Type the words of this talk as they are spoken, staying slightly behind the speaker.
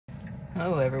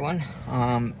Hello everyone.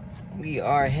 We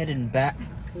are heading back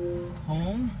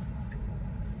home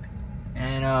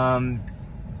and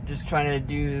just trying to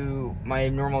do my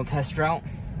normal test route.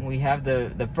 We have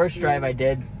the first drive I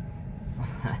did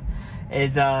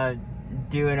is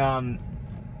doing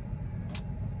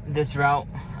this route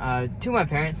to my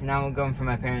parents, and now I'm going from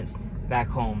my parents back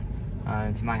home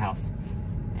to my house.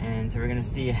 And so we're gonna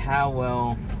see how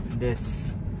well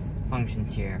this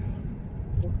functions here.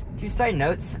 Two side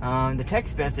notes, the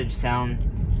text message sound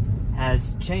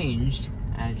has changed,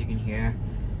 as you can hear,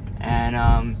 and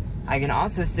I can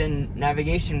also send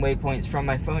navigation waypoints from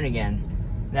my phone again.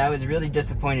 That was really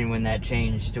disappointing when that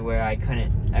changed to where I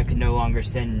could no longer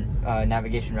send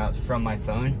navigation routes from my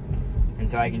phone, and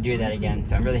so I can do that again,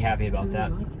 so I'm really happy about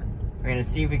that. We're gonna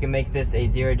see if we can make this a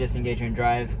 0 disengagement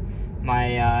drive.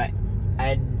 I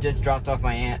had just dropped off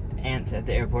my aunt at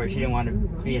the airport. She didn't want to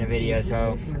be in a video,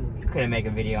 so couldn't make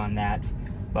a video on that.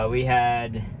 But we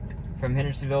had, from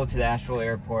Hendersonville to the Asheville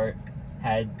airport,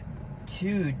 had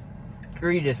 3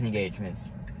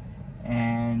 disengagements,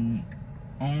 and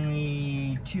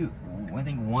only 2, I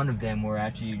think one of them were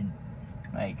actually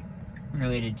like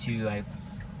related to like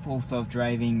full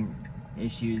self-driving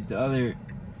issues. The others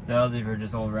were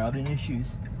just all routing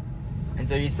issues. And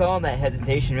so you saw that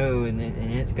hesitation, and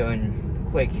it's going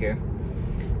quick here,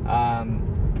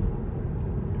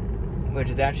 which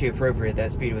is actually appropriate.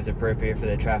 That speed was appropriate for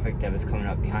the traffic that was coming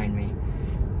up behind me.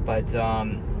 But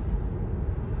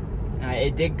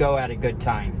it did go at a good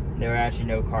time. There were actually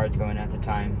no cars going at the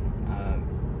time.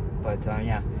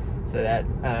 Yeah, so that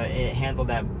it handled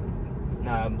that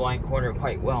blind corner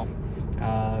quite well.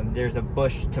 There's a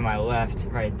bush to my left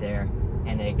right there,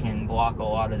 and it can block a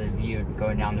lot of the view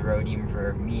going down the road, even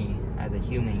for me as a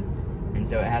human. And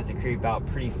so it has to creep out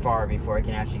pretty far before it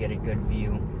can actually get a good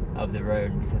view of the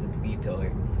road because of the B-pillar.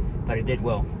 But it did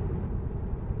well.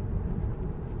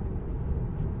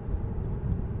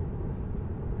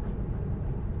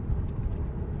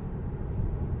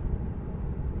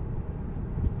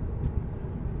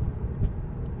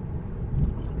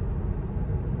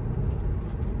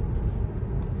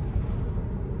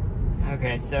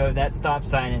 Okay, so that stop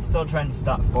sign is still trying to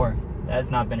stop 4. That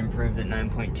has not been improved at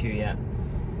 9.2 yet.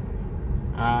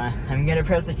 I'm gonna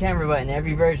press the camera button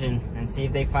every version and see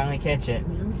if they finally catch it.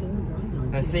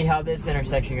 Let's see how this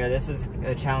intersection goes. This is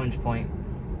a challenge point.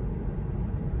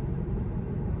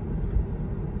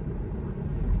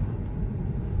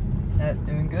 That's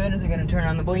doing good. Is it gonna turn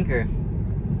on the blinker?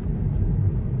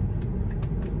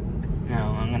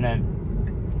 No, I'm gonna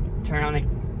turn on the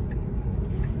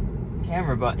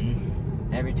camera button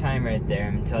every time right there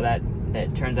until that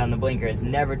turns on the blinker. It's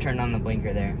never turned on the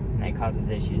blinker there, and that causes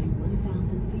issues.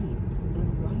 1,000 feet, then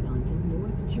right onto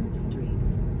North Church Street.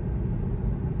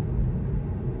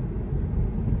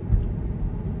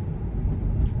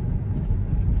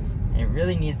 It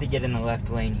really needs to get in the left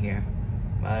lane here,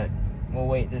 but we'll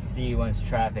wait to see once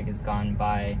traffic has gone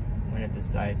by when it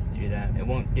decides to do that. It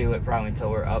won't do it probably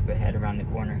until we're up ahead around the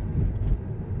corner.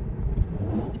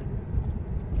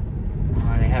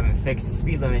 They haven't fixed the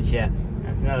speed limits yet.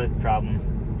 That's another problem.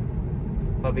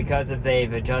 But because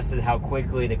they've adjusted how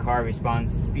quickly the car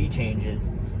responds to speed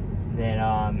changes, then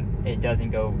it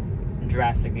doesn't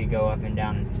drastically go up and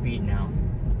down in speed now.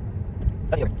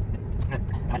 Okay,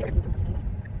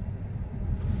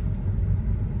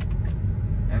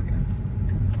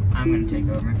 I'm gonna take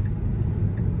over.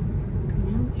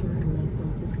 Now turn left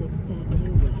onto 6th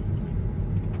Avenue West.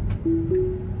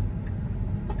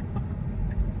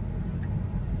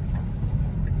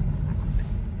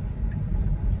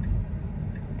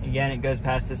 Again, it goes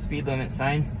past the speed limit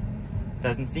sign,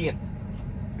 doesn't see it.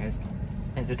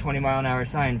 It's a 20-mile-an-hour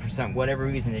sign. For whatever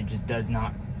reason, it just does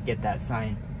not get that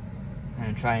sign. I'm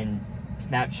gonna try and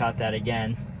snapshot that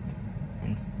again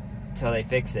until they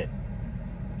fix it.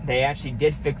 They actually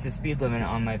did fix the speed limit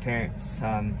on my parents'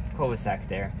 cul-de-sac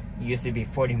there. It used to be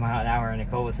 40 mile an hour in a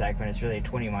cul-de-sac when it's really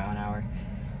 20 mile an hour.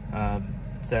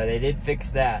 So they did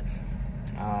fix that.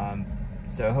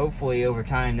 So hopefully over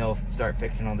time they'll start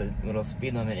fixing all the little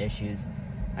speed limit issues.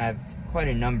 I have quite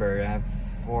a number. I have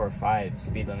 4 or 5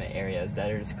 speed limit areas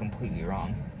that are just completely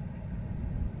wrong.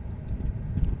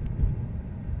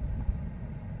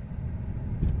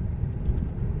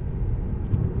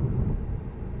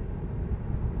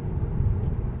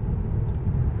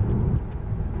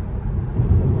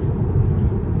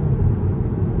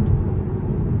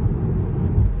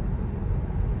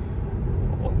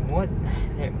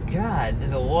 God,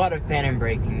 there's a lot of phantom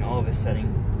braking all of a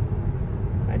sudden.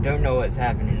 I don't know what's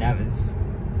happening. That was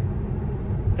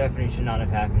definitely should not have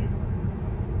happened.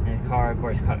 And the car, of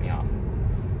course, cut me off.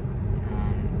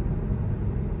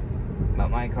 but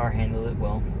my car handled it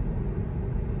well.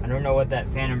 I don't know what that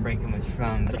phantom braking was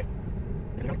from, but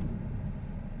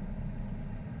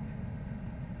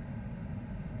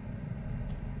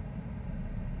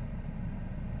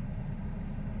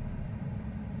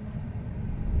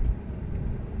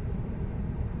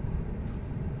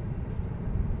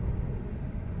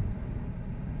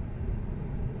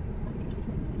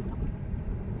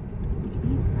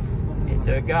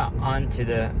so it got onto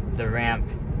the ramp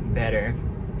better,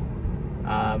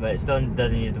 but it still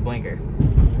doesn't use the blinker.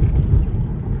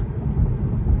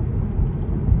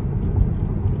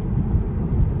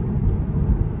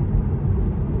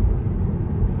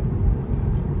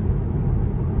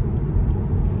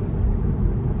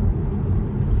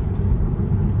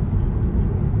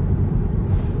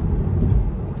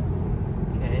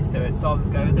 Okay, so it saw this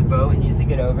guy with the boat and needs to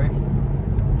get over.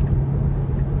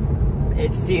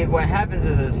 See, what happens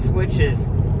is it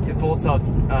switches to full self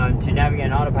to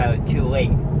navigate on autopilot too late,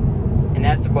 and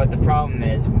that's what the problem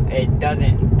is. It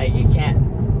doesn't, you can't.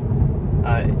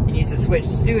 It needs to switch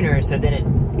sooner so then it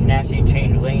can actually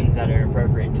change lanes at an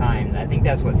appropriate time. I think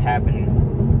that's what's happening.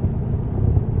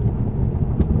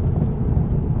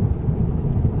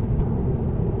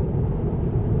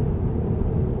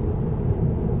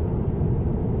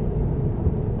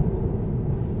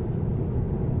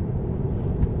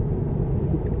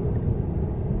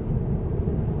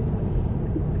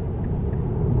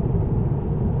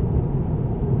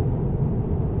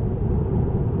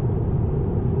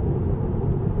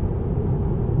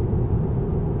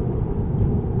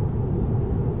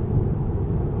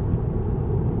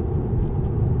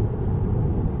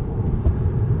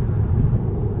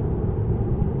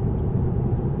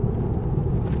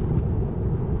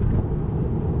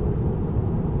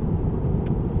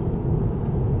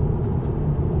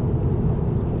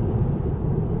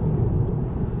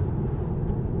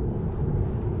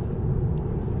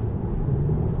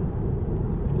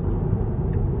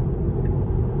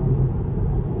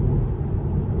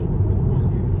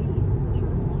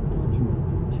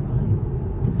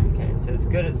 So it's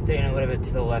good at staying a little bit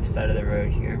to the left side of the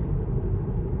road here.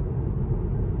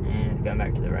 And it's gone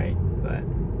back to the right, but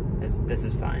this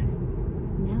is fine.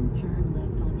 Now turn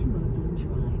left onto Ozone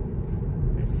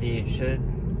Drive. Let's see, it should.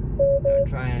 Don't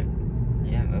try it.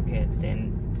 Yeah, okay, it's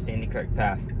staying the correct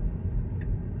path.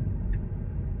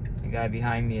 The guy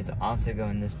behind me is also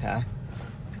going this path.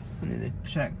 I need to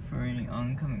check for any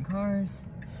oncoming cars.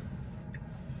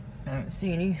 I haven't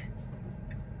seen any.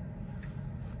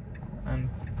 I'm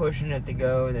pushing it to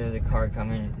go. There's a car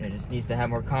coming. It just needs to have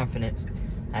more confidence.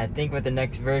 I think with the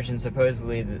next version,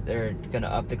 supposedly, that they're going to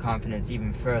up the confidence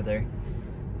even further.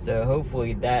 So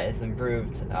hopefully that is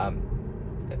improved.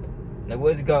 It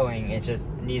was going. It just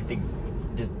needs to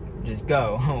just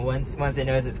go. once it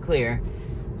knows it's clear,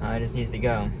 it just needs to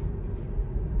go.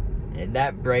 And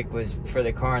that brake was for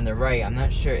the car on the right. I'm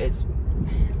not sure. It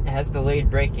has delayed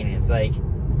braking. It's like.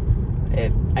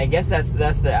 I guess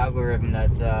that's the algorithm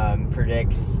that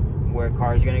predicts where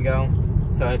cars are gonna go.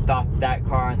 So I thought that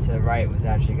car on to the right was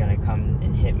actually gonna come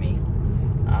and hit me.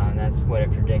 That's what it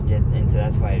predicted, and so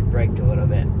that's why it braked a little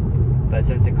bit. But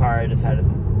since the car decided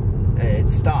it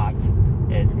stopped,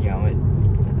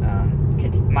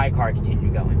 my car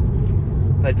continued going.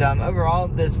 But overall,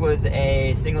 this was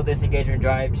a single disengagement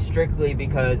drive strictly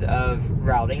because of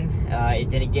routing. It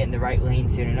didn't get in the right lane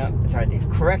soon enough. Sorry, the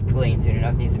correct lane soon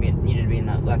enough. Needed to be in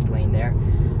that left lane there.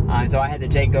 So I had to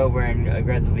take over and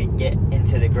aggressively get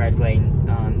into the correct lane.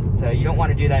 So you don't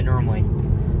want to do that normally.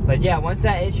 But yeah, once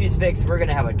that issue is fixed, we're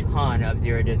gonna have a ton of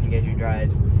zero disengagement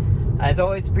drives. As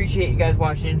always, appreciate you guys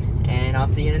watching, and I'll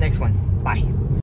see you in the next one. Bye.